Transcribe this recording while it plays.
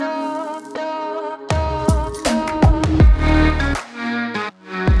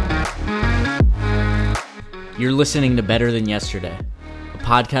You're listening to Better Than Yesterday, a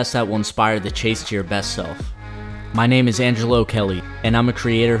podcast that will inspire the chase to your best self. My name is Angelo Kelly, and I'm a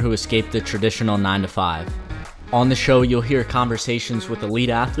creator who escaped the traditional 9-to-5. On the show, you'll hear conversations with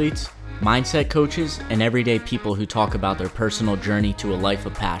elite athletes, mindset coaches, and everyday people who talk about their personal journey to a life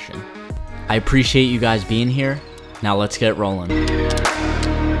of passion. I appreciate you guys being here. Now let's get rolling.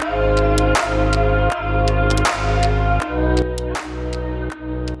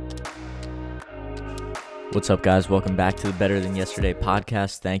 What's up, guys? Welcome back to the Better Than Yesterday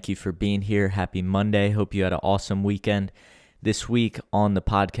podcast. Thank you for being here. Happy Monday. Hope you had an awesome weekend. This week on the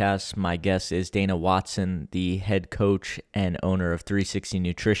podcast, my guest is Dana Watson, the head coach and owner of 360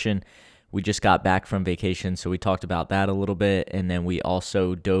 Nutrition. We just got back from vacation, so we talked about that a little bit, and then we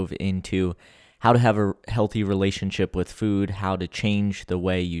also dove into how to have a healthy relationship with food, how to change the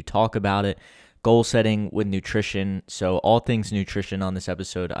way you talk about it, goal setting with nutrition. So all things nutrition on this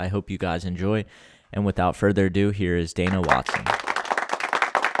episode. I hope you guys enjoy. And without further ado, here is Dana Watson.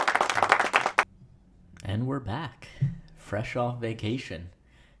 And we're back, fresh off vacation.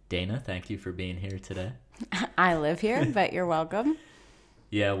 Dana, thank you for being here today. I live here, but you're welcome.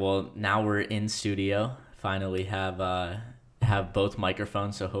 Yeah, well, now we're in studio. Finally have both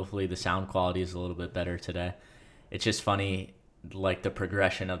microphones, so hopefully the sound quality is a little bit better today. It's just funny, like the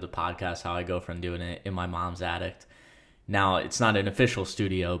progression of the podcast, how I go from doing it in my mom's attic. Now, it's not an official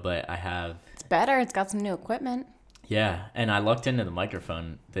studio, but I have... It's better. It's got some new equipment. Yeah, and I looked into the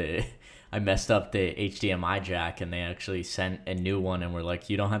microphone. I messed up the HDMI jack, and they actually sent a new one, and we're like,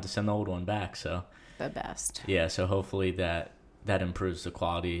 you don't have to send the old one back, so... The best. Yeah, so hopefully that improves the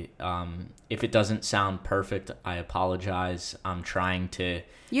quality. If it doesn't sound perfect, I apologize. I'm trying to...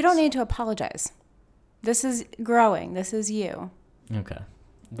 You don't need to apologize. This is growing. This is you. Okay.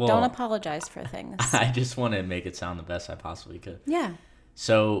 Well, don't apologize for things. I just want to make it sound the best I possibly could. Yeah.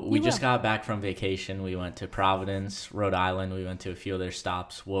 So we just got back from vacation. We went to Providence, Rhode Island. We went to a few other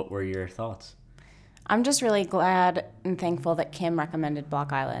stops. What were your thoughts? I'm just really glad and thankful that Kim recommended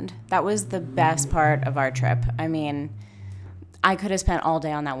Block Island. That was the best part of our trip. I mean, I could have spent all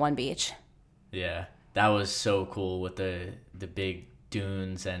day on that one beach. Yeah, that was so cool with the big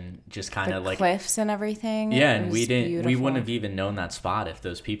dunes and just kind of like cliffs and everything. Yeah, and we wouldn't have even known that spot if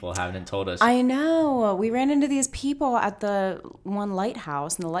those people hadn't told us. I know. We ran into these people at the one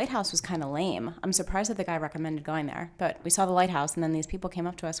lighthouse, and the lighthouse was kind of lame. I'm surprised that the guy recommended going there, but we saw the lighthouse, and then these people came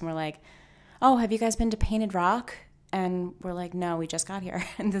up to us and were like, "Oh, have you guys been to Painted Rock?" And we're like, "No, we just got here,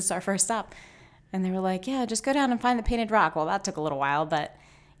 and this is our first stop." And they were like, "Yeah, just go down and find the Painted Rock." Well, that took a little while, but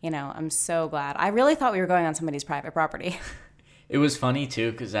I'm so glad. I really thought we were going on somebody's private property. It was funny,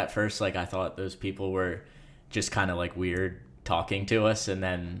 too, because at first, I thought those people were just kind of, weird talking to us, and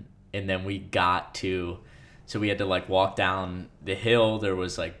then we got to... So we had to, walk down the hill. There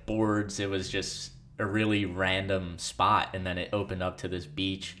was, boards. It was just a really random spot, and then it opened up to this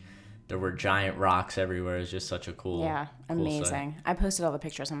beach. There were giant rocks everywhere. It was just such a cool... Yeah, amazing. Cool I posted all the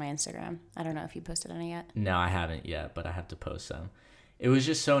pictures on my Instagram. I don't know if you posted any yet. No, I haven't yet, but I have to post them. It was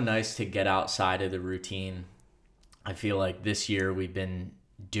just so nice to get outside of the routine. I feel like this year we've been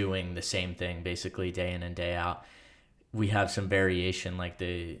doing the same thing basically day in and day out. We have some variation, like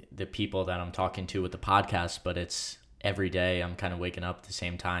the people that I'm talking to with the podcast, but it's every day I'm kind of waking up at the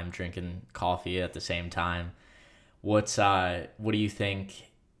same time, drinking coffee at the same time. What do you think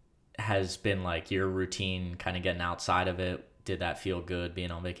has been your routine, kind of getting outside of it? Did that feel good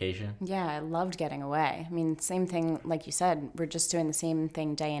being on vacation? Yeah, I loved getting away. I mean, same thing, like you said, we're just doing the same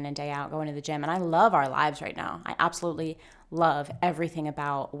thing day in and day out, going to the gym. And I love our lives right now. I absolutely love everything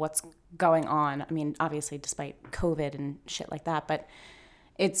about what's going on. I mean, obviously, despite COVID and shit like that, but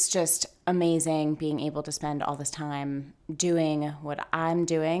it's just amazing being able to spend all this time doing what I'm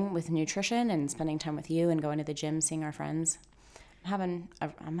doing with nutrition and spending time with you and going to the gym, seeing our friends.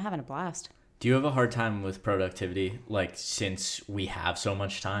 I'm having a blast. Do you have a hard time with productivity, since we have so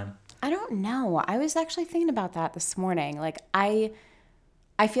much time? I don't know. I was actually thinking about that this morning. I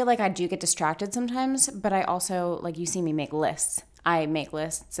feel like I do get distracted sometimes, but I also, you see me make lists. I make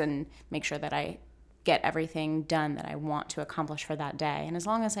lists and make sure that I get everything done that I want to accomplish for that day. And as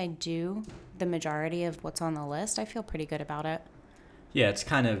long as I do the majority of what's on the list, I feel pretty good about it. Yeah, it's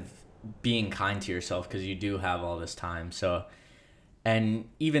kind of being kind to yourself because you do have all this time. So... And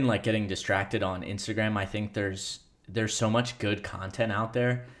even getting distracted on Instagram, I think there's so much good content out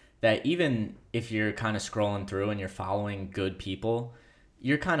there that even if you're kind of scrolling through and you're following good people,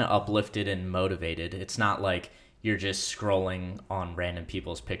 you're kind of uplifted and motivated. It's not like you're just scrolling on random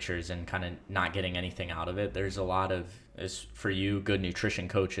people's pictures and kind of not getting anything out of it. There's a lot of, as for you, good nutrition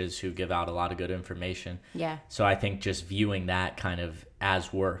coaches who give out a lot of good information. Yeah. So I think just viewing that kind of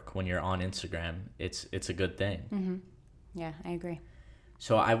as work when you're on Instagram, it's a good thing. Mm-hmm. Yeah, I agree.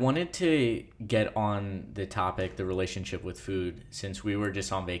 So I wanted to get on the topic, the relationship with food. Since we were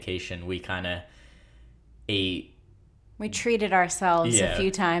just on vacation, we kind of ate. We treated ourselves a few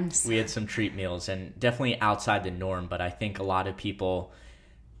times. We had some treat meals, and definitely outside the norm, but I think a lot of people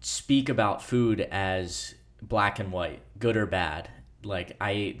speak about food as black and white, good or bad. Like,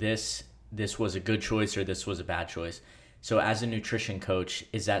 I ate this was a good choice, or this was a bad choice. So as a nutrition coach,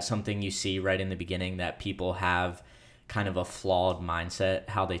 is that something you see right in the beginning, that people have kind of a flawed mindset,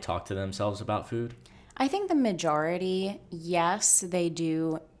 how they talk to themselves about food? I think the majority, yes, they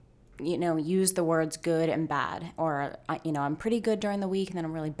do, use the words good and bad, or, I'm pretty good during the week and then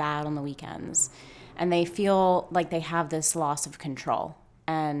I'm really bad on the weekends. And they feel like they have this loss of control.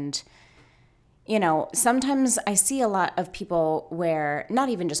 And, sometimes I see a lot of people where, not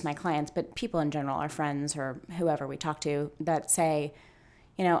even just my clients, but people in general, our friends or whoever we talk to, that say,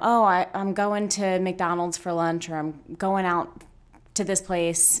 I'm going to McDonald's for lunch, or I'm going out to this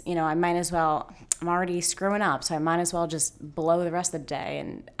place, I'm already screwing up, so I might as well just blow the rest of the day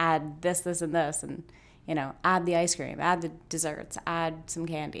and add this, and this, and, add the ice cream, add the desserts, add some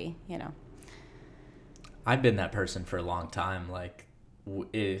candy, I've been that person for a long time. Like,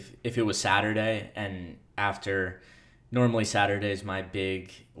 if it was Saturday, and after, normally Saturday is my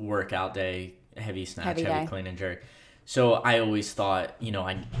big workout day, heavy snatch, heavy clean and jerk. So I always thought,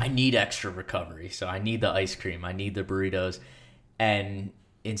 I need extra recovery. So I need the ice cream, I need the burritos. And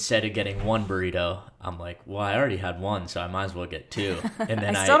instead of getting one burrito, I'm like, well, I already had one, so I might as well get two. And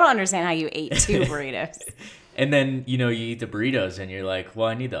then I still don't understand how you ate 2 burritos. And then, you eat the burritos and you're like, well,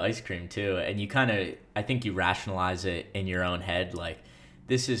 I need the ice cream too. And you kind of, I think you rationalize it in your own head, like,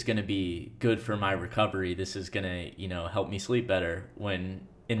 this is going to be good for my recovery. This is going to, help me sleep better, when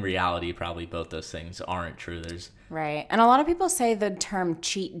in reality, probably both those things aren't true. Right. And a lot of people say the term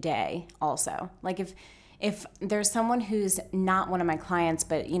cheat day also. Like, if there's someone who's not one of my clients,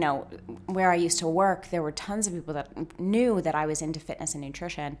 but, where I used to work, there were tons of people that knew that I was into fitness and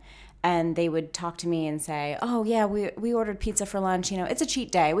nutrition, and they would talk to me and say, oh, yeah, we ordered pizza for lunch. It's a cheat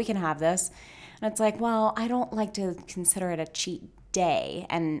day. We can have this. And it's like, well, I don't like to consider it a cheat day,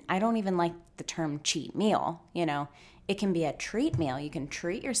 and I don't even like the term cheat meal. It can be a treat meal. You can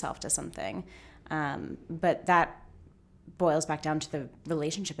treat yourself to something, but that boils back down to the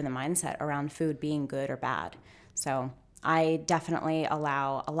relationship and the mindset around food being good or bad. So I definitely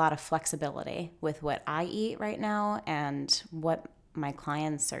allow a lot of flexibility with what I eat right now and what my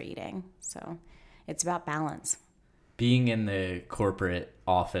clients are eating. So it's about balance. Being in the corporate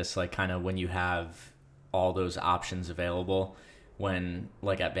office, like, kind of when you have all those options available, when,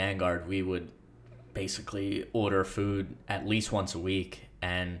 like, at Vanguard, we would basically order food at least once a week.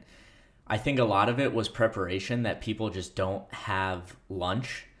 And I think a lot of it was preparation, that people just don't have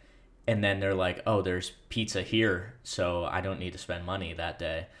lunch, and then they're like, oh, there's pizza here, so I don't need to spend money that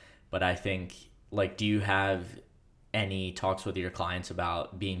day. But I think, like, do you have any talks with your clients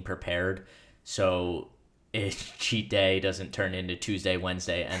about being prepared, so cheat day doesn't turn into Tuesday,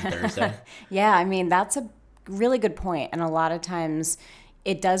 Wednesday, and Thursday? Yeah, that's a really good point. And a lot of times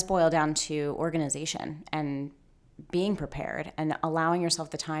it does boil down to organization and being prepared and allowing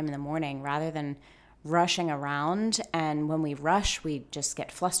yourself the time in the morning rather than rushing around. And when we rush, we just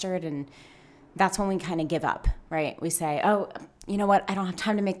get flustered, and that's when we kind of give up, right? We say, oh, you know what? I don't have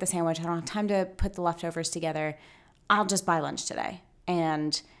time to make the sandwich. I don't have time to put the leftovers together. I'll just buy lunch today.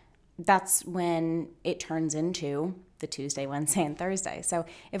 And that's when it turns into the Tuesday, Wednesday, and Thursday. So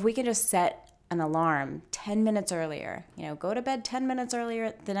if we can just set an alarm 10 minutes earlier, go to bed 10 minutes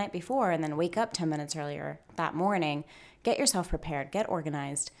earlier the night before, and then wake up 10 minutes earlier that morning, get yourself prepared, get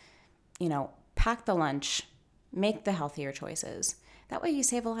organized, pack the lunch, make the healthier choices. That way you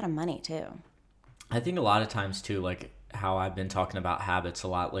save a lot of money too. I think a lot of times too, like how I've been talking about habits a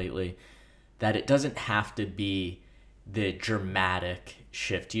lot lately, that it doesn't have to be the dramatic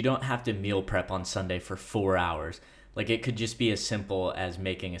shift. You don't have to meal prep on Sunday for 4 hours. Like, it could just be as simple as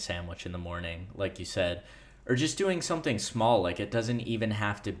making a sandwich in the morning, like you said, or just doing something small. Like, it doesn't even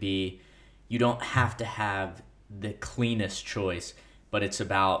have to be, you don't have to have the cleanest choice, but it's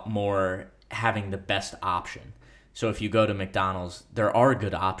about more having the best option. So if you go to McDonald's, there are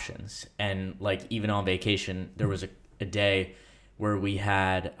good options. And, like, even on vacation, there was a day where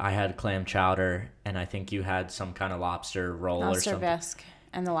I had clam chowder, and I think you had some kind of lobster roll or something. Lobster bisque.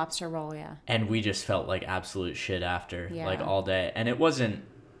 And the lobster roll, yeah. And we just felt like absolute shit after, like, all day. And it wasn't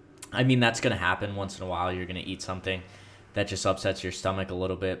I mean, that's going to happen once in a while. You're going to eat something that just upsets your stomach a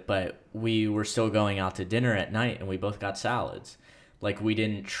little bit. But we were still going out to dinner at night, and we both got salads. Like, we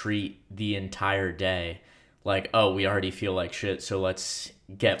didn't treat the entire day like, oh, we already feel like shit, so let's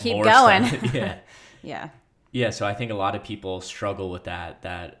Keep more going. stuff. Yeah. Yeah. Yeah, so I think a lot of people struggle with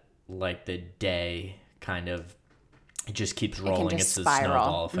that like the day kind of it just keeps rolling. It's the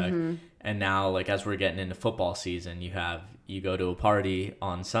snowball effect. And now, like, as we're getting into football season, you go to a party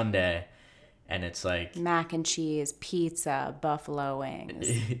on Sunday and it's like Mac and cheese, pizza, buffalo wings,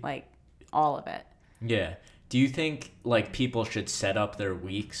 like all of it. yeah. Do you think like people should set up their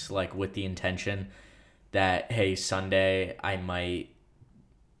weeks like with the intention that, hey, Sunday I'm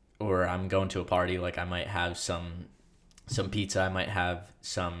going to a party, like I might have some pizza, I might have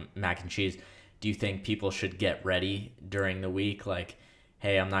some mac and cheese. Do you think people should get ready during the week? Like,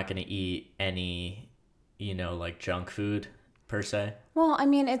 hey, I'm not going to eat any, like junk food per se. Well, I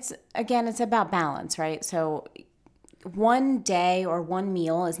mean, it's about balance, right? So one day or one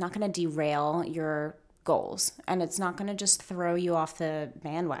meal is not going to derail your goals, and it's not going to just throw you off the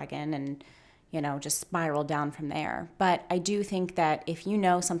bandwagon and, just spiral down from there. But I do think that if you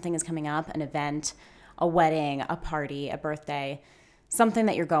know something is coming up, an event, a wedding, a party, a birthday, something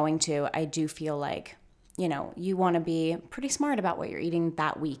that you're going to, I do feel like, you want to be pretty smart about what you're eating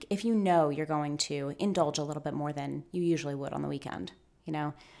that week. If you know you're going to indulge a little bit more than you usually would on the weekend,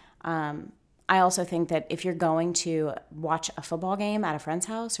 I also think that if you're going to watch a football game at a friend's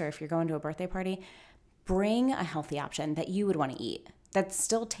house, or if you're going to a birthday party, bring a healthy option that you would want to eat that's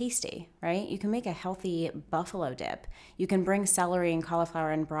still tasty, right? You can make a healthy buffalo dip. You can bring celery and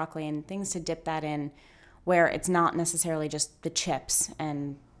cauliflower and broccoli and things to dip that in, where it's not necessarily just the chips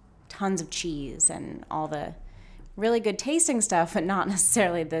and tons of cheese and all the really good tasting stuff, but not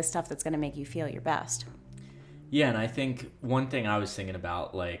necessarily the stuff that's going to make you feel your best. Yeah, and I think one thing I was thinking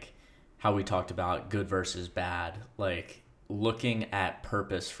about, like how we talked about good versus bad, like looking at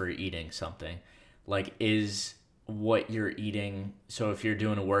purpose for eating something. Like, is what you're eating, so if you're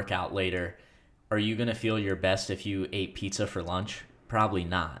doing a workout later, are you going to feel your best if you ate pizza for lunch? Probably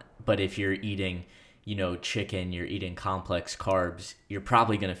not. But if you're eating, chicken, you're eating complex carbs, you're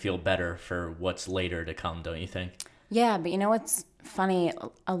probably going to feel better for what's later to come, don't you think? Yeah, but you know what's funny?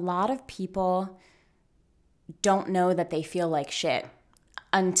 A lot of people don't know that they feel like shit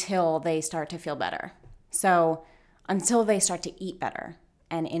until they start to feel better. So until they start to eat better,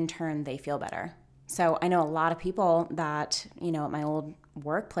 and in turn they feel better. So I know a lot of people that, at my old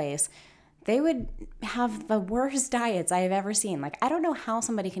workplace, they would have the worst diets I have ever seen. Like, I don't know how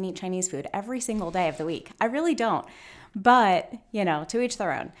somebody can eat Chinese food every single day of the week. I really don't. But, to each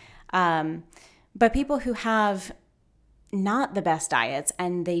their own. But people who have not the best diets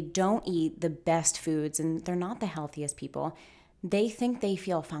and they don't eat the best foods and they're not the healthiest people, they think they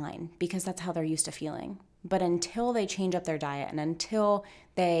feel fine because that's how they're used to feeling. But until they change up their diet and until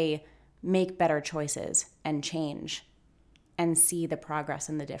they make better choices and change and see the progress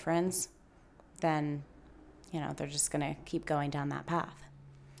and the difference, then, they're just going to keep going down that path.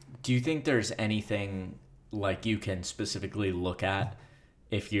 Do you think there's anything like you can specifically look at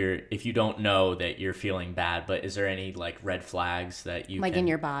if you don't know that you're feeling bad, but is there any like red flags that you like in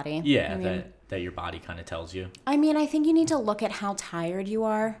your body? Yeah, that your body kind of tells you? I mean, I think you need to look at how tired you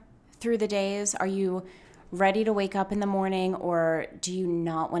are through the days. Are you ready to wake up in the morning, or do you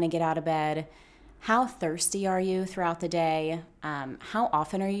not want to get out of bed? How thirsty are you throughout the day? How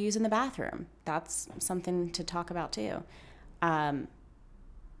often are you using the bathroom? That's something to talk about too.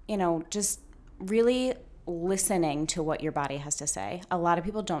 Just really listening to what your body has to say. A lot of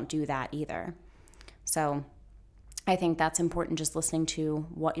people don't do that either. So I think that's important, just listening to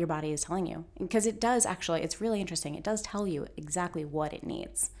what your body is telling you. Because it does actually, it's really interesting. It does tell you exactly what it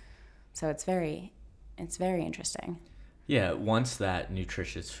needs. So it's very interesting. Yeah, it wants that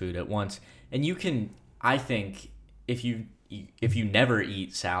nutritious food at once. And you can, I think, if you never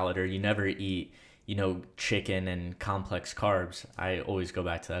eat salad or you never eat, chicken and complex carbs, I always go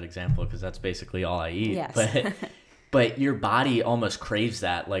back to that example because that's basically all I eat. Yes. But your body almost craves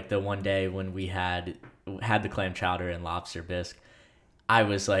that. Like the one day when we had the clam chowder and lobster bisque, I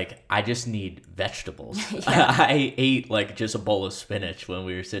was like, I just need vegetables. Yeah. I ate like just a bowl of spinach when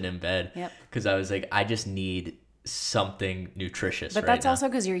we were sitting in bed because I was like, I just need something nutritious. But that's also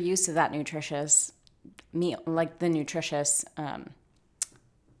because you're used to that nutritious meal, like the nutritious,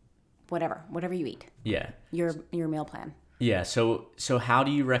 whatever you eat. Yeah. Your meal plan. Yeah. So how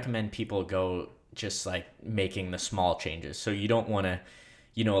do you recommend people go just like making the small changes? So you don't want to,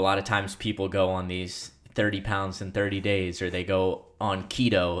 a lot of times people go on these 30 pounds in 30 days, or they go on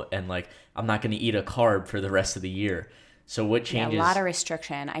keto and like, I'm not going to eat a carb for the rest of the year. So what Yeah, changes? a lot of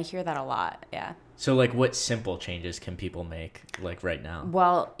restriction. I hear that a lot. Yeah. So like what simple changes can people make like right now?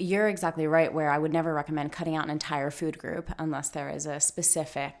 Well, you're exactly right, where I would never recommend cutting out an entire food group unless there is a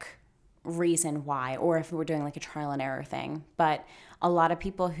specific reason why, or if we're doing like a trial and error thing. But a lot of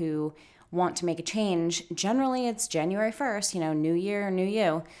people who want to make a change, generally it's January 1st, new year, new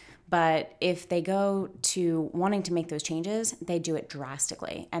you. But if they go to wanting to make those changes, they do it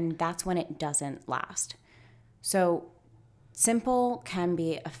drastically. And that's when it doesn't last. So simple can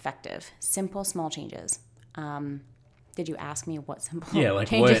be effective. Simple, small changes. Did you ask me what simple Yeah, like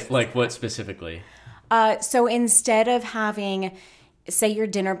changes? what specifically? So instead of having, say your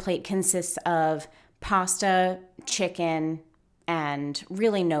dinner plate consists of pasta, chicken, and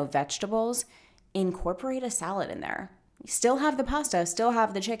really no vegetables, incorporate a salad in there. Still have the pasta, still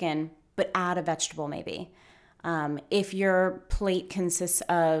have the chicken, but add a vegetable maybe. If your plate consists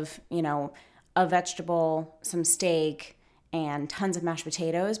of, a vegetable, some steak, and tons of mashed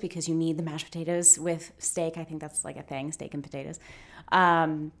potatoes, because you need the mashed potatoes with steak. I think that's like a thing, steak and potatoes.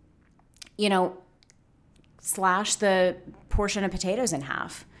 You know, slash the portion of potatoes in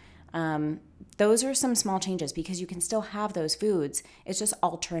half. Those are some small changes because you can still have those foods. It's just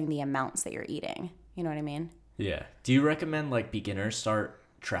altering the amounts that you're eating. You know what I mean? Yeah. Do you recommend like beginners start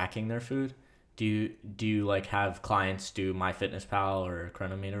tracking their food? Do you like have clients do MyFitnessPal or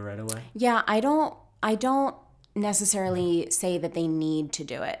Chronometer right away? Yeah, I don't necessarily say that they need to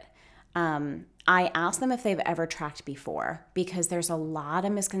do it. I ask them if they've ever tracked before because there's a lot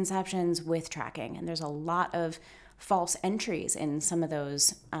of misconceptions with tracking and there's a lot of false entries in some of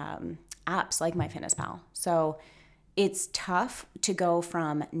those apps like MyFitnessPal. So it's tough to go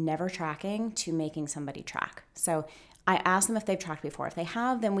from never tracking to making somebody track. So I ask them if they've tracked before. If they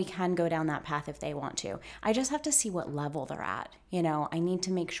have, then we can go down that path if they want to. I just have to see what level they're at. I need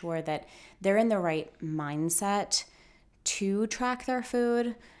to make sure that they're in the right mindset to track their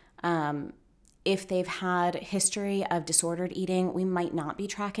food. If they've had history of disordered eating, we might not be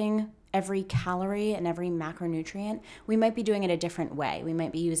tracking every calorie and every macronutrient. We might be doing it a different way. We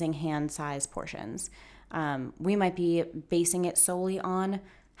might be using hand-sized portions. We might be basing it solely on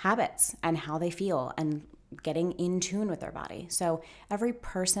habits and how they feel and getting in tune with their body. So every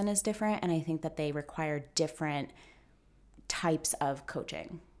person is different, and I think that they require different types of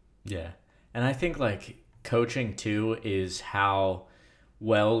coaching. Yeah. And I think like coaching too is how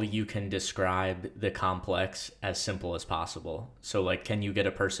well you can describe the complex as simple as possible. So like, can you get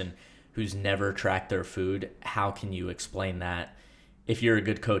a person who's never tracked their food? How can you explain that? If you're a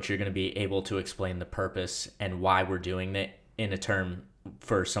good coach, you're going to be able to explain the purpose and why we're doing it in a term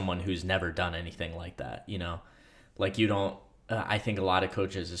for someone who's never done anything like that. Like you don't, I think a lot of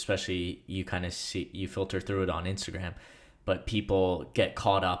coaches, especially you kind of see, you filter through it on Instagram, but people get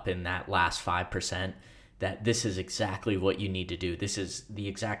caught up in that last 5% that this is exactly what you need to do. This is the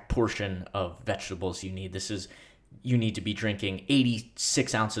exact portion of vegetables you need. You need to be drinking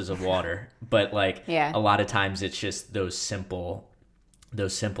 86 ounces of water. But like Yeah. a lot of times it's just those simple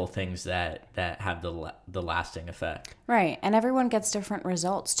things that have the lasting effect. Right. And everyone gets different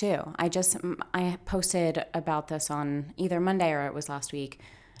results too. I posted about this on either Monday or it was last week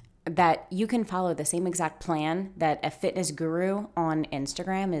that you can follow the same exact plan that a fitness guru on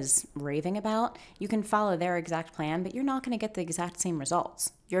Instagram is raving about. You can follow their exact plan, but you're not going to get the exact same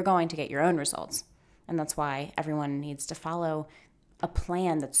results. You're going to get your own results. And that's why everyone needs to follow a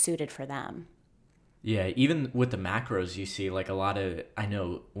plan that's suited for them. Yeah, even with the macros, you see like I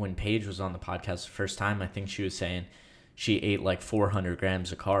know when Paige was on the podcast the first time, I think she was saying she ate like 400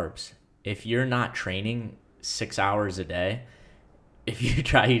 grams of carbs. If you're not training 6 hours a day, if you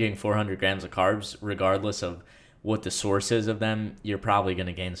try eating 400 grams of carbs, regardless of what the source is of them, you're probably going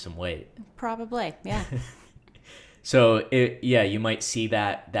to gain some weight. Probably, yeah. So, you might see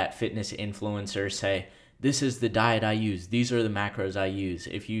that fitness influencer say, this is the diet I use. These are the macros I use.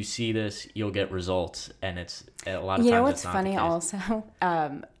 If you see this, you'll get results. And it's a lot of times. You know what's it's not funny the case. also?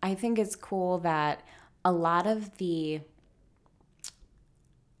 I think it's cool that a lot of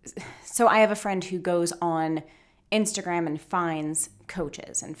so I have a friend who goes on Instagram and finds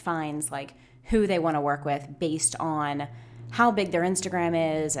coaches and finds like who they want to work with based on how big their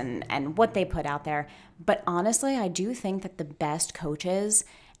Instagram is and what they put out there. But honestly, I do think that the best coaches,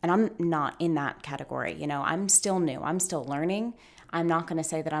 and I'm not in that category, I'm still new, I'm still learning. I'm not going to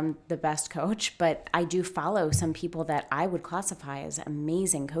say that I'm the best coach, but I do follow some people that I would classify as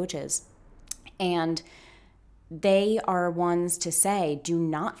amazing coaches. And they are ones to say, do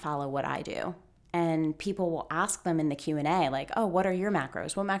not follow what I do. And people will ask them in the Q&A, like, oh, what are your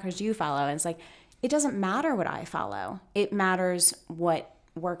macros? What macros do you follow? And it's like, it doesn't matter what I follow. It matters what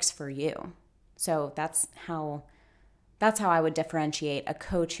works for you. So that's how that's how I would differentiate a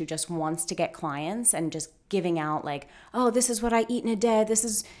coach who just wants to get clients and just giving out like, oh, this is what I eat in a day, this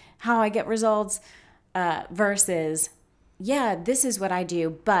is how I get results, versus, yeah, this is what I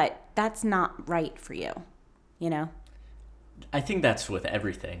do, but that's not right for you, you know? I think that's with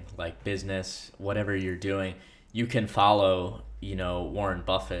everything, like business, whatever you're doing. You can follow, Warren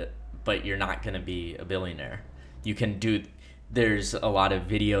Buffett, but you're not going to be a billionaire. You can do, there's a lot of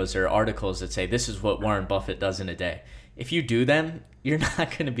videos or articles that say this is what Warren Buffett does in a day. If you do them, you're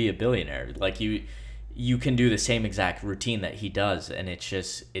not going to be a billionaire. Like you can do the same exact routine that he does, and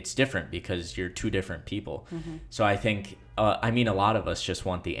it's different because you're two different people. Mm-hmm. So I think, a lot of us just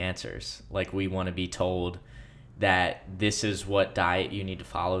want the answers. Like we want to be told that this is what diet you need to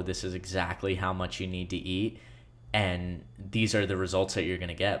follow. This is exactly how much you need to eat. And these are the results that you're going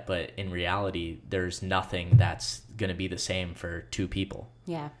to get. But in reality, there's nothing that's going to be the same for two people.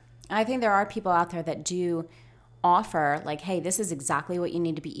 Yeah. I think there are people out there that do offer like, hey, this is exactly what you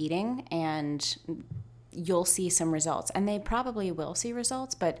need to be eating and you'll see some results. And they probably will see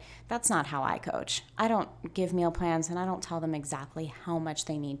results, but that's not how I coach. I don't give meal plans and I don't tell them exactly how much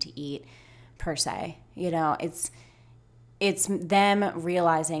they need to eat per se. It's them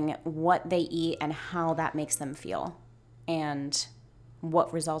realizing what they eat and how that makes them feel and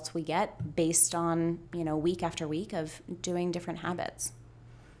what results we get based on, week after week of doing different habits.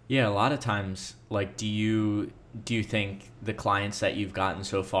 Yeah, a lot of times, like, do you think the clients that you've gotten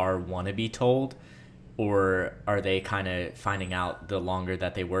so far want to be told, or are they kind of finding out the longer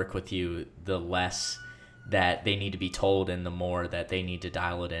that they work with you, the less that they need to be told and the more that they need to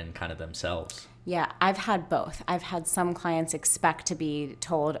dial it in kind of themselves? Yeah, I've had both. I've had some clients expect to be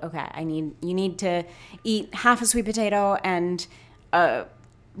told, okay, you need to eat half a sweet potato and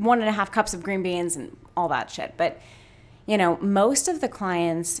 1.5 cups of green beans and all that shit. But, most of the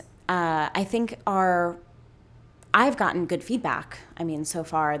clients, I think I've gotten good feedback. So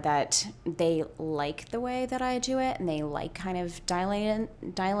far that they like the way that I do it and they like kind of dialing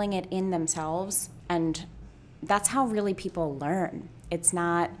it in themselves. And that's how really people learn. It's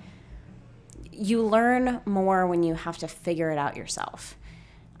not... You learn more when you have to figure it out yourself.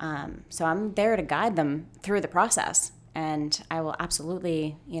 So I'm there to guide them through the process. And I will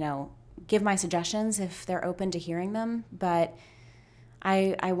absolutely, give my suggestions if they're open to hearing them. But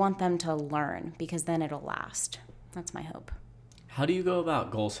I want them to learn because then it'll last. That's my hope. How do you go about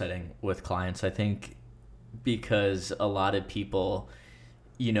goal setting with clients? I think because a lot of people,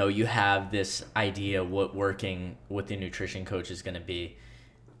 you have this idea what working with the nutrition coach is going to be.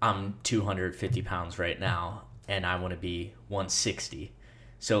 I'm 250 pounds right now and I want to be 160.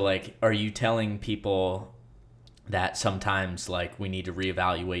 So like, are you telling people that sometimes like we need to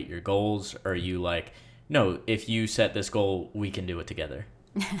reevaluate your goals? Or are you like, no, if you set this goal, we can do it together?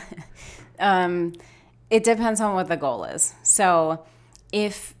 It depends on what the goal is. So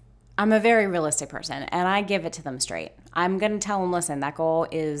if I'm a very realistic person and I give it to them straight, I'm going to tell them, listen, that goal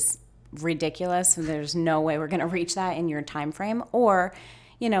is ridiculous. And there's no way we're going to reach that in your time frame. Or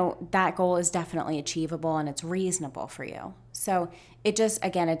that goal is definitely achievable and it's reasonable for you. So it just,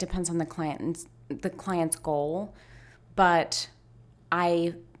 again, it depends on the client's goal. But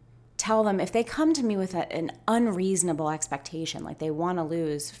I tell them if they come to me with an unreasonable expectation, like they want to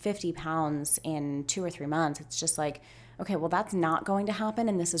lose 50 pounds in 2 or 3 months, it's just like, okay, well, that's not going to happen.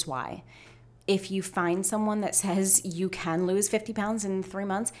 And this is why. If you find someone that says you can lose 50 pounds in 3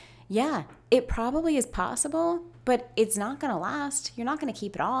 months, yeah, it probably is possible, but it's not going to last. You're not going to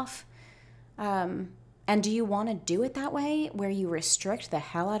keep it off. And do you want to do it that way where you restrict the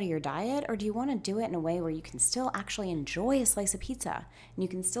hell out of your diet? Or do you want to do it in a way where you can still actually enjoy a slice of pizza and you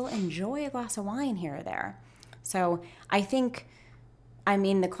can still enjoy a glass of wine here or there? So I think,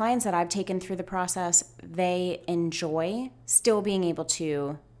 the clients that I've taken through the process, they enjoy still being able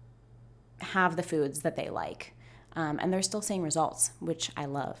to have the foods that they like. And they're still seeing results, which I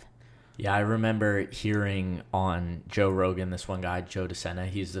love. Yeah, I remember hearing on Joe Rogan, this one guy, Joe DeSena,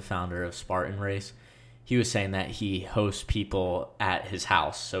 he's the founder of Spartan Race. He was saying that he hosts people at his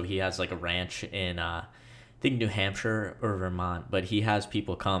house. So he has like a ranch in, I think New Hampshire or Vermont, but he has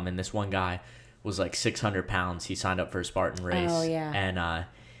people come. And this one guy was like 600 pounds. He signed up for a Spartan Race. Oh, yeah. And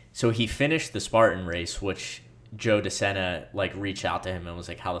so he finished the Spartan Race, which Joe DeSena like reached out to him and was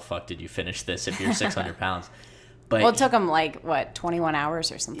like, how the fuck did you finish this if you're 600 pounds? But well, it took him 21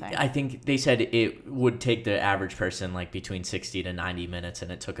 hours or something. I think they said it would take the average person like between 60 to 90 minutes,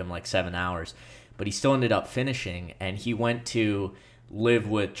 and it took him like 7 hours. But he still ended up finishing, and he went to live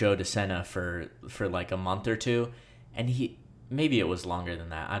with Joe DeSena for like a month or two, and maybe it was longer than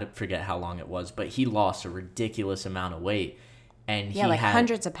that. I forget how long it was, but he lost a ridiculous amount of weight. and Yeah, he like had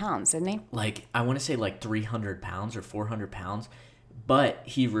hundreds of pounds, didn't he? like, I want to say like 300 pounds or 400 pounds, but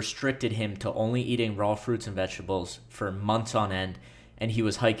he restricted him to only eating raw fruits and vegetables for months on end, and he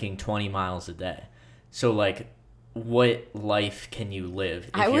was hiking 20 miles a day. So, like, what life can you live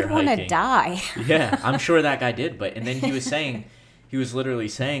if I you're would want to hiking? die. Yeah, I'm sure that guy did. But, and then he was saying, he was literally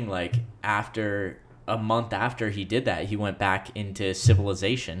saying, like, after a month after he did that, he went back into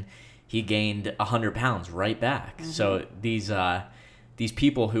civilization. He gained 100 pounds right back. Mm-hmm. So these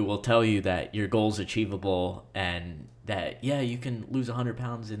people who will tell you that your goal's achievable and that, yeah, you can lose 100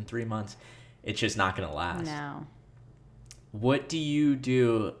 pounds in 3 months, it's just not going to last. No. What do you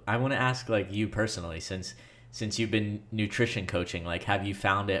do? I want to ask, like, you personally, since you've been nutrition coaching, like, have you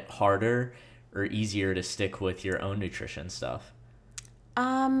found it harder or easier to stick with your own nutrition stuff?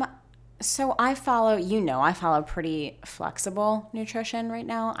 So I follow pretty flexible nutrition right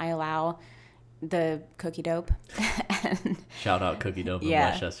now. I allow the cookie dope. And, Shout out Cookie Dope in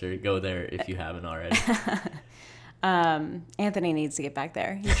Yeah. Westchester. Go there if you haven't already. Anthony needs to get back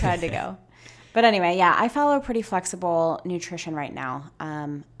there. He tried to go. But anyway, yeah, I follow pretty flexible nutrition right now.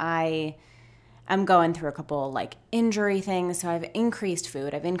 I'm going through a couple like injury things. So I've increased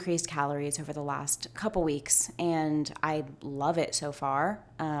food. I've increased calories over the last couple weeks, and I love it so far.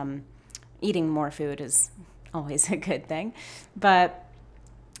 Eating more food is always a good thing. But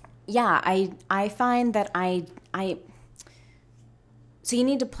yeah, I find that so you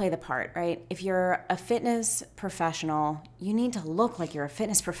need to play the part, right? If you're a fitness professional, you need to look like you're a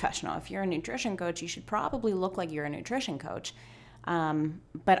fitness professional. If you're a nutrition coach, you should probably look like you're a nutrition coach.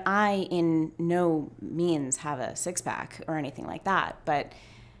 But I, in no means, have a six-pack or anything like that. But,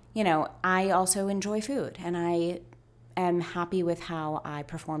 I also enjoy food, and I am happy with how I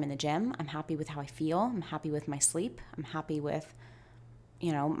perform in the gym. I'm happy with how I feel. I'm happy with my sleep. I'm happy with,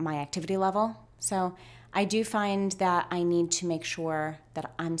 my activity level. So I do find that I need to make sure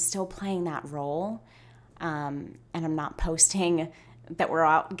that I'm still playing that role, and I'm not posting that we're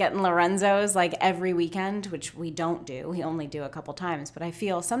out getting Lorenzo's like every weekend, which we don't do. We only do a couple times. But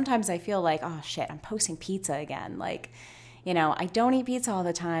sometimes I feel like, oh shit, I'm posting pizza again. Like, I don't eat pizza all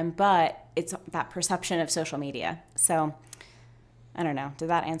the time, but it's that perception of social media. So I don't know. Did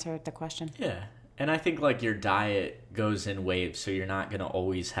that answer the question? Yeah. And I think, like, your diet goes in waves, so you're not going to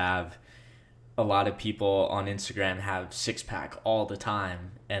always have a lot of people on Instagram have six-pack all the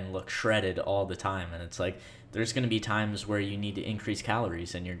time and look shredded all the time. And it's like, there's going to be times where you need to increase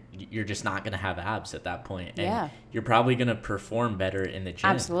calories, and you're just not going to have abs at that point. And Yeah. you're probably going to perform better in the gym.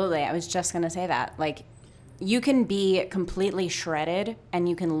 Absolutely. I was just going to say that. Like, you can be completely shredded and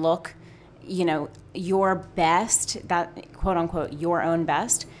you can look, your best, that quote unquote, your own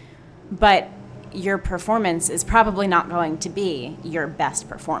best, but your performance is probably not going to be your best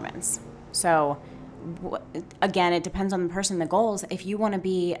performance. So again, it depends on the person, the goals. If you want to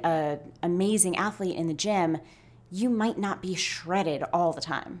be an amazing athlete in the gym, you might not be shredded all the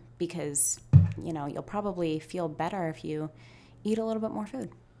time because, you'll probably feel better if you eat a little bit more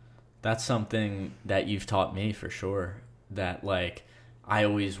food. That's something that you've taught me for sure, that, like, I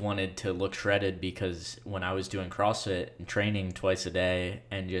always wanted to look shredded because when I was doing CrossFit and training twice a day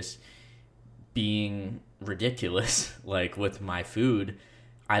and just being ridiculous, like, with my food,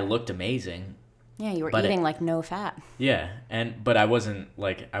 I looked amazing. Yeah, you were eating like no fat. Yeah, but I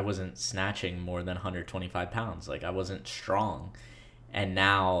wasn't snatching more than 125 pounds. Like, I wasn't strong. And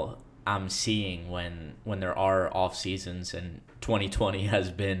now I'm seeing when there are off seasons, and 2020 has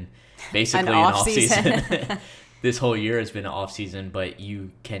been basically an off season. This whole year has been an off season, but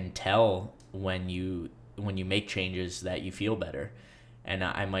you can tell when you make changes that you feel better. And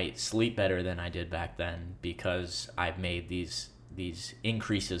I might sleep better than I did back then because I've made these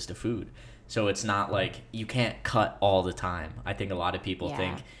increases to food. So it's not like you can't cut all the time. I think a lot of people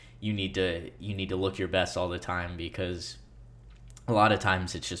think you need to look your best all the time because a lot of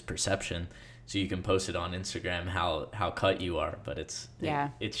times it's just perception. So you can post it on Instagram how cut you are, but it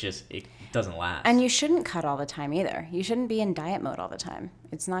doesn't last. And you shouldn't cut all the time either. You shouldn't be in diet mode all the time.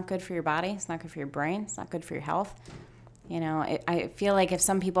 It's not good for your body. It's not good for your brain. It's not good for your health. I feel like if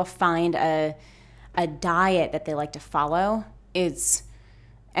some people find a diet that they like to follow,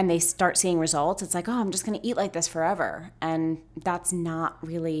 and they start seeing results, it's like, oh, I'm just going to eat like this forever. And that's not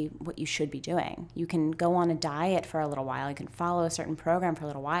really what you should be doing. You can go on a diet for a little while. You can follow a certain program for a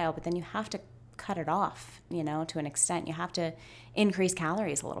little while, but then you have to cut it off, to an extent. You have to increase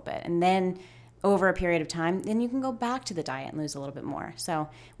calories a little bit. And then over a period of time, then you can go back to the diet and lose a little bit more. So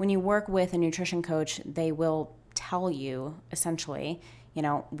when you work with a nutrition coach, they will tell you essentially,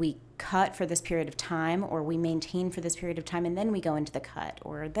 we cut for this period of time, or we maintain for this period of time, and then we go into the cut,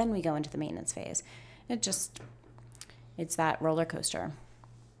 or then we go into the maintenance phase. it's that roller coaster.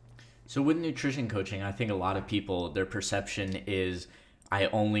 So with nutrition coaching, I think a lot of people, their perception is I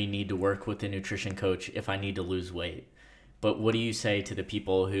only need to work with a nutrition coach if I need to lose weight. But what do you say to the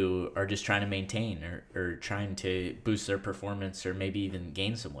people who are just trying to maintain or trying to boost their performance or maybe even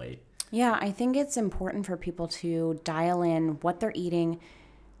gain some weight? Yeah, I think it's important for people to dial in what they're eating,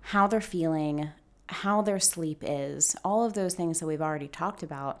 how they're feeling, how their sleep is, all of those things that we've already talked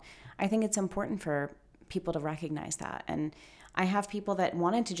about. I think it's important for people to recognize that. And I have people that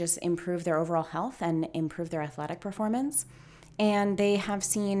wanted to just improve their overall health and improve their athletic performance. And they have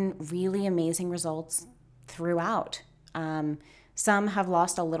seen really amazing results throughout. Some have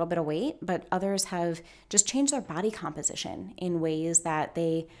lost a little bit of weight, but others have just changed their body composition in ways that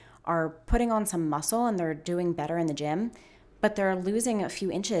they are putting on some muscle and they're doing better in the gym, but they're losing a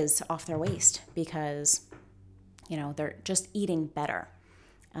few inches off their waist because, they're just eating better.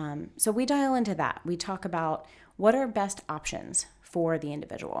 So we dial into that. We talk about what are best options for the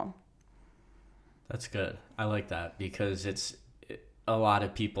individual. That's good. I like that because it's a lot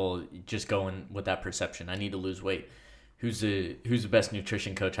of people just going with that perception. I need to lose weight. Who's the best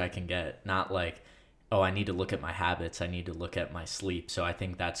nutrition coach I can get? Not like, oh, I need to look at my habits. I need to look at my sleep. So I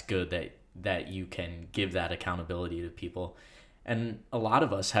think that's good that you can give that accountability to people. And a lot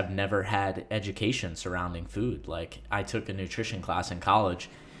of us have never had education surrounding food. Like I took a nutrition class in college.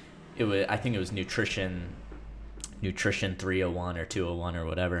 I think it was nutrition 301 or 201 or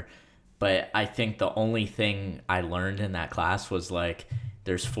whatever. But I think the only thing I learned in that class was like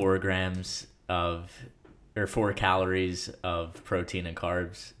there's 4 calories of protein and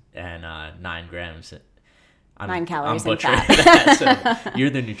carbs and 9 grams. 9 calories I'm and fat. that. So you're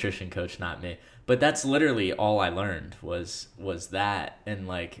the nutrition coach, not me. But that's literally all I learned was that. And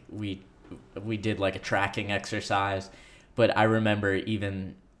like we did like a tracking exercise. But I remember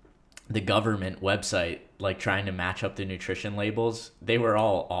even the government website, like trying to match up the nutrition labels, they were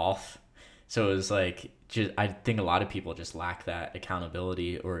all off. So it was like, I think a lot of people just lack that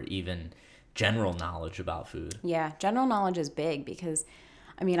accountability or even general knowledge about food. Yeah, general knowledge is big because,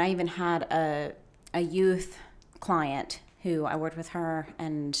 I even had a youth client who I worked with her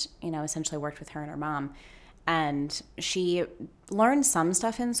and, essentially worked with her and her mom. And she learned some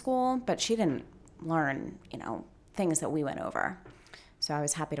stuff in school, but she didn't learn, things that we went over. So I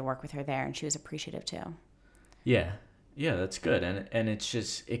was happy to work with her there and she was appreciative too. Yeah. Yeah, that's good. And it's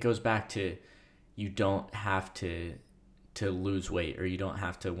just, it goes back to you don't have to lose weight or you don't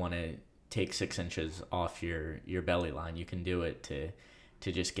have to want to take 6 inches off your belly line. You can do it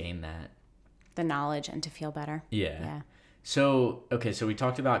to just gain the knowledge and to feel better. Yeah. So we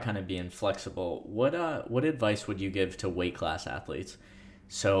talked about kind of being flexible. What advice would you give to weight class athletes?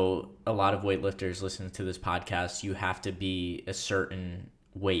 So a lot of weightlifters listen to this podcast. You have to be a certain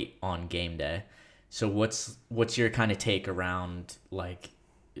weight on game day. So what's your kind of take around like,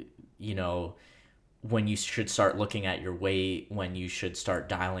 when you should start looking at your weight, when you should start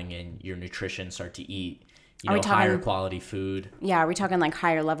dialing in your nutrition, start to eat, higher quality food? Yeah, are we talking like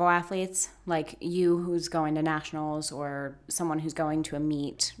higher level athletes? Like you who's going to nationals or someone who's going to a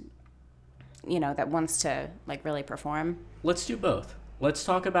meet, that wants to like really perform? Let's do both. Let's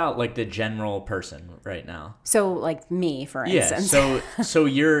talk about like the general person right now. So like me, for instance. Yeah. So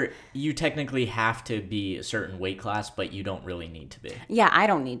you technically have to be a certain weight class, but you don't really need to be. Yeah, I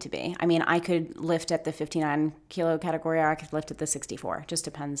don't need to be. I could lift at the 59 kilo category or I could lift at the 64. It just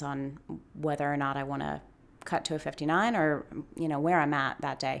depends on whether or not I want to cut to a 59 or, where I'm at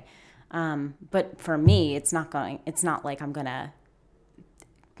that day. But for me, it's not like I'm going to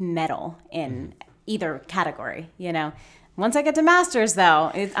medal in either category, Once I get to masters,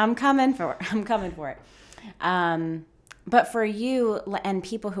 though, I'm coming for it. But for you and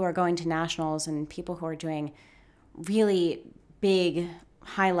people who are going to nationals and people who are doing really big,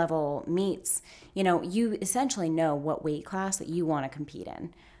 high-level meets, you essentially know what weight class that you want to compete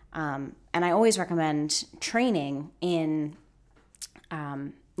in. And I always recommend training in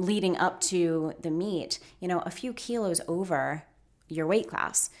leading up to the meet, a few kilos over your weight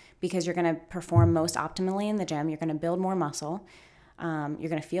class, because you're going to perform most optimally in the gym. You're going to build more muscle. You're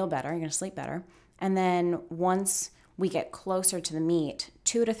going to feel better. You're going to sleep better. And then once we get closer to the meet,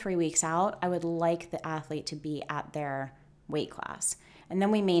 2 to 3 weeks out, I would like the athlete to be at their weight class. And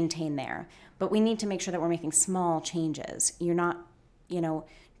then we maintain there. But we need to make sure that we're making small changes. You're not,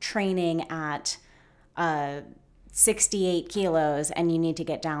 training at 68 kilos and you need to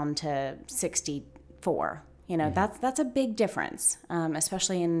get down to 64. That's a big difference,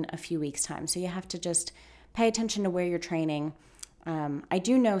 especially in a few weeks' time. So you have to just pay attention to where you're training. I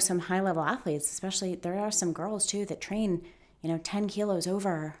do know some high-level athletes, especially there are some girls too that train, 10 kilos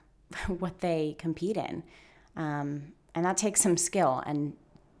over what they compete in. And that takes some skill and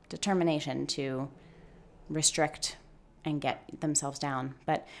determination to restrict and get themselves down.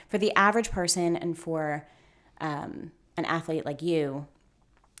 But for the average person and for an athlete like you,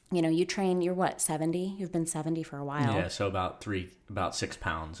 you train, you're what, 70? You've been 70 for a while. Yeah, so about 6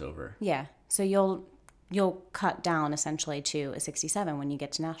 pounds over. Yeah. So you'll cut down essentially to a 67 when you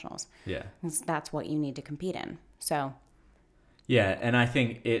get to nationals. Yeah. That's what you need to compete in. So yeah, and I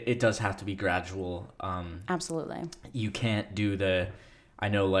think it does have to be gradual. Absolutely. You can't do I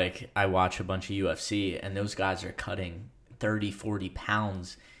know, like, I watch a bunch of UFC, and those guys are cutting 30, 40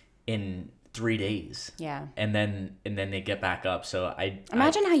 pounds in 3 days. Yeah. And then they get back up. So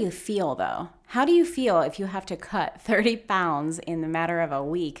Imagine how you feel, though. How do you feel if you have to cut 30 pounds in the matter of a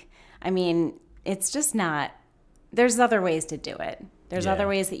week? I mean, it's just not... There's other ways to do it. There's other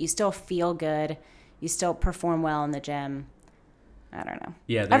ways that you still feel good. You still perform well in the gym. I don't know.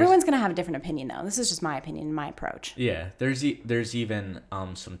 Yeah, everyone's going to have a different opinion, though. This is just my opinion, my approach. Yeah, there's even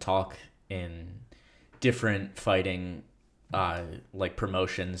some talk in different fighting like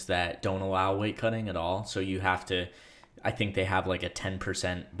promotions that don't allow weight cutting at all. So you have to, I think they have like a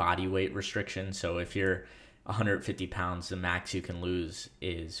 10% body weight restriction. So if you're 150 pounds, the max you can lose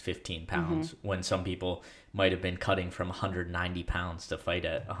is 15 pounds, when some people might have been cutting from 190 pounds to fight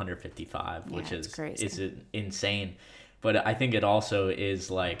at 155, which is insane. But I think it also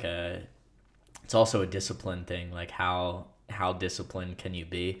is like it's also a discipline thing, like how disciplined can you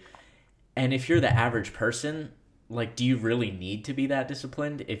be? And if you're the average person, like, do you really need to be that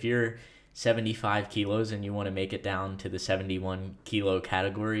disciplined? If you're 75 kilos and you want to make it down to the 71 kilo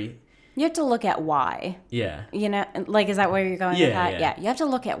category, you have to look at why. Yeah. Like, is that where you're going with that? Yeah. You have to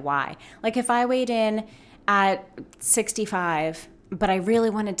look at why. Like, if I weighed in at 65, but I really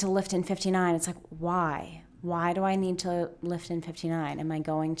wanted to lift in 59, it's like, why? Why do I need to lift in 59? Am I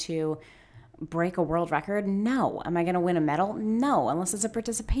going to break a world record? No. Am I going to win a medal? No, unless it's a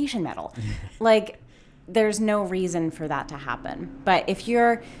participation medal. Like, there's no reason for that to happen. But if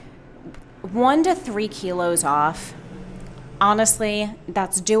you're 1 to 3 kilos off, honestly,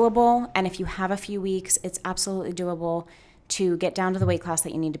 that's doable. And if you have a few weeks, it's absolutely doable to get down to the weight class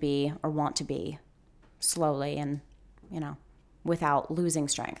that you need to be or want to be slowly and, without losing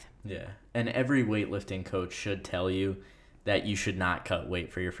strength. Yeah. And every weightlifting coach should tell you that you should not cut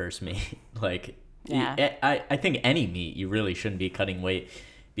weight for your first meet. Like, I think any meet, you really shouldn't be cutting weight,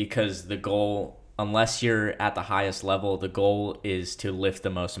 because the goal, unless you're at the highest level, the goal is to lift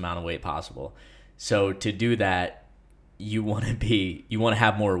the most amount of weight possible. So to do that, you want to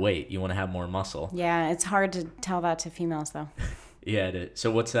have more weight. You want to have more muscle. Yeah, it's hard to tell that to females, though. Yeah.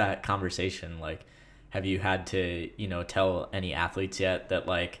 So what's that conversation like? Have you had to, tell any athletes yet that,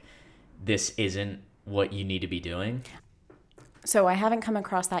 like, this isn't what you need to be doing? So I haven't come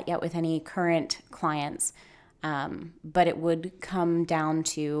across that yet with any current clients, but it would come down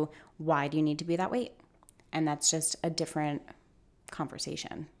to, why do you need to be that weight? And that's just a different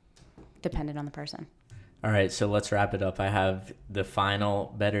conversation, dependent on the person. All right, so let's wrap it up. I have the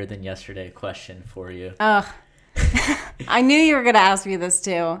final better than yesterday question for you. Ugh. I knew you were going to ask me this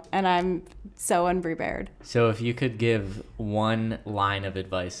too, and I'm so unprepared. So if you could give one line of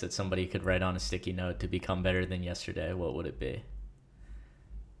advice that somebody could write on a sticky note to become better than yesterday, what would it be?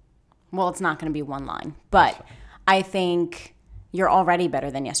 Well, it's not going to be one line, but I think you're already better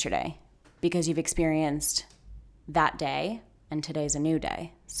than yesterday because you've experienced that day, and today's a new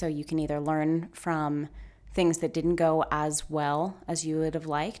day. So you can either learn from things that didn't go as well as you would have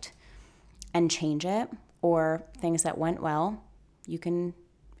liked and change it, or things that went well, you can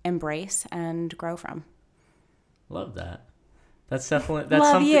embrace and grow from. Love that. That's definitely love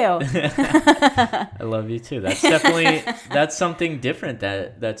something. You. I love you too. That's something different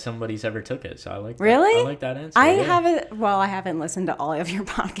that somebody's ever took it. So I like that. Really? I like that answer. I haven't listened to all of your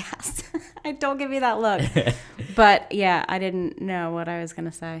podcasts. Don't give me that look. But yeah, I didn't know what I was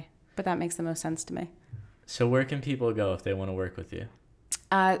gonna say. But that makes the most sense to me. So where can people go if they want to work with you?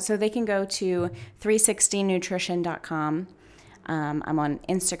 So they can go to 360nutrition.com. I'm on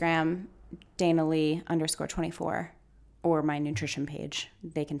Instagram, DanaLee_24, or my nutrition page.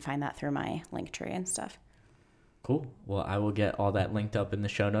 They can find that through my Linktree and stuff. Cool. Well, I will get all that linked up in the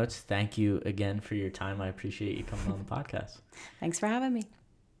show notes. Thank you again for your time. I appreciate you coming on the podcast. Thanks for having me.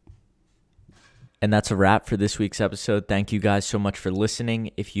 And that's a wrap for this week's episode. Thank you guys so much for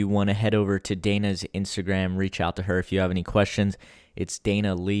listening. If you want to head over to Dana's Instagram, reach out to her if you have any questions. It's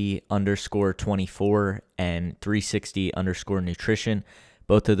DanaLee_24 and 360_nutrition.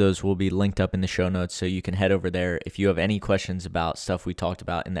 Both of those will be linked up in the show notes, so you can head over there. If you have any questions about stuff we talked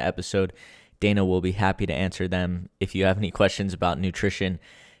about in the episode, Dana will be happy to answer them. If you have any questions about nutrition,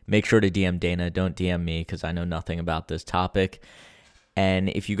 make sure to DM Dana. Don't DM me because I know nothing about this topic. And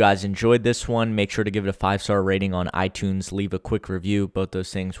if you guys enjoyed this one, make sure to give it a 5-star rating on iTunes. Leave a quick review. Both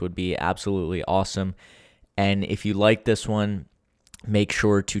those things would be absolutely awesome. And if you like this one, make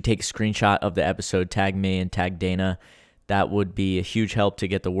sure to take a screenshot of the episode, tag me and tag Dana. That would be a huge help to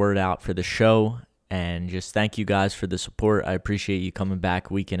get the word out for the show. And just thank you guys for the support. I appreciate you coming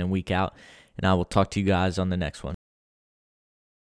back week in and week out. And I will talk to you guys on the next one.